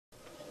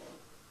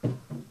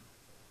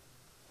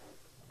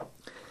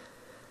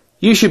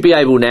You should be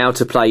able now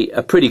to play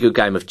a pretty good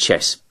game of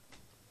chess.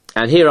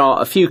 And here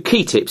are a few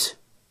key tips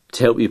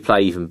to help you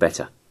play even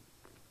better.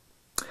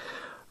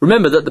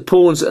 Remember that the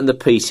pawns and the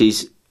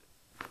pieces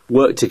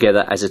work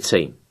together as a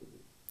team.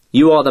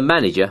 You are the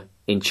manager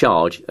in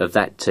charge of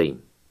that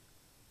team.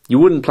 You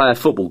wouldn't play a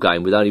football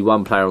game with only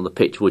one player on the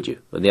pitch, would you?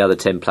 And the other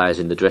 10 players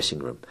in the dressing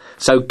room.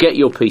 So get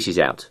your pieces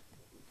out.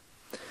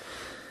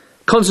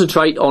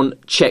 Concentrate on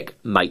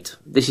checkmate.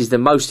 This is the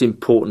most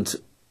important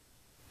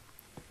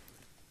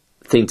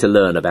thing to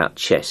learn about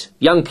chess.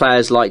 Young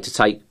players like to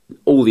take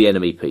all the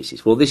enemy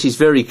pieces. Well, this is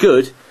very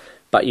good,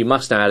 but you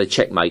must know how to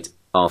checkmate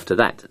after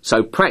that.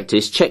 So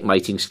practice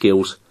checkmating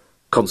skills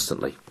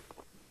constantly.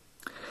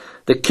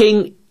 The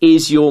king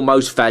is your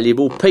most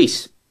valuable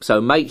piece, so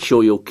make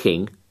sure your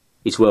king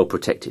is well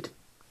protected.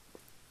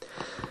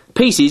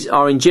 Pieces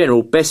are in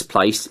general best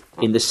placed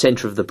in the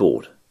centre of the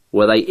board,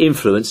 where they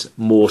influence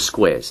more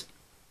squares.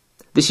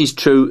 This is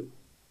true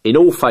in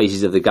all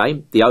phases of the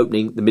game, the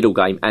opening, the middle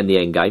game and the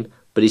end game,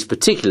 but is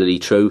particularly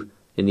true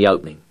in the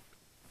opening.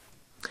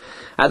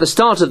 At the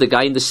start of the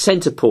game, the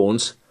centre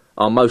pawns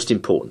are most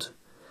important,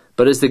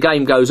 but as the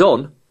game goes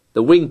on,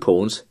 the wing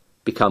pawns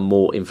become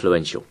more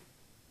influential.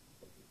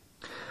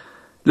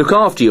 Look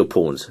after your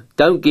pawns.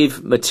 Don't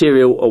give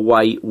material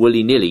away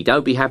willy-nilly.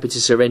 Don't be happy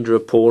to surrender a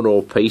pawn or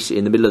a piece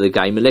in the middle of the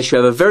game unless you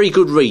have a very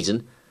good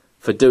reason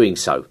for doing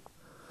so.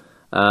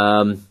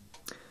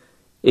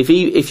 If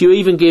you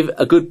even give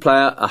a good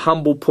player a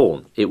humble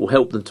pawn, it will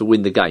help them to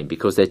win the game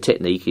because their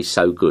technique is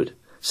so good.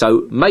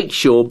 So make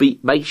sure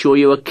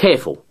you are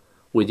careful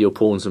with your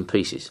pawns and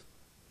pieces.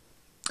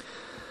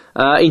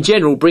 In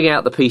general, bring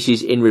out the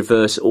pieces in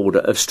reverse order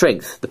of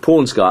strength. The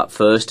pawns go up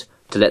first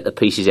to let the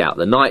pieces out.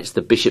 The knights,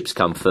 the bishops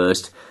come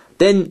first.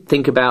 Then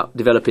think about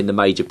developing the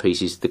major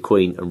pieces, the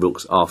queen and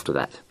rooks after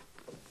that.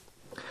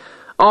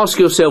 Ask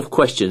yourself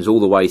questions all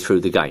the way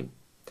through the game.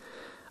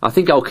 I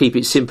think I'll keep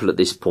it simple at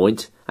this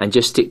point and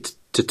just stick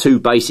to two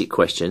basic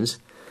questions.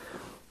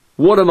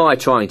 What am I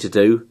trying to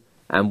do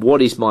and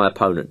what is my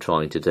opponent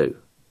trying to do?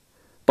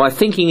 By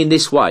thinking in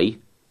this way,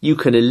 you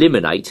can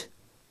eliminate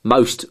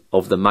most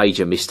of the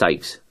major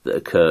mistakes that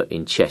occur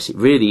in chess. It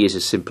really is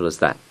as simple as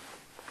that.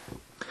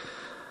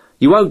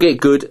 You won't get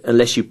good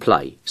unless you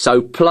play.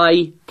 So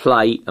play,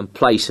 play and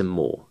play some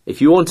more. If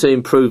you want to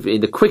improve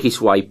in the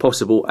quickest way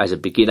possible as a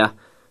beginner,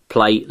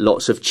 play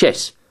lots of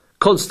chess,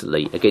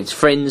 constantly against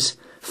friends,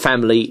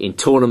 family, in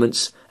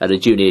tournaments, at a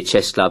junior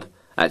chess club,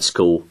 at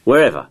school,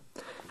 wherever.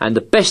 And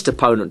the best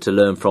opponent to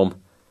learn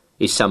from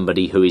is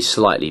somebody who is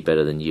slightly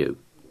better than you.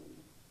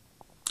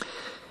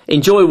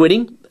 Enjoy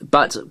winning,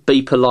 but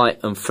be polite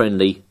and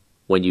friendly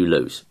when you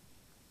lose.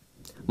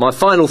 My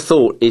final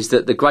thought is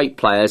that the great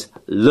players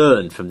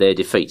learn from their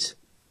defeats,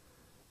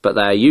 but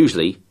they are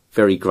usually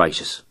very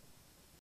gracious.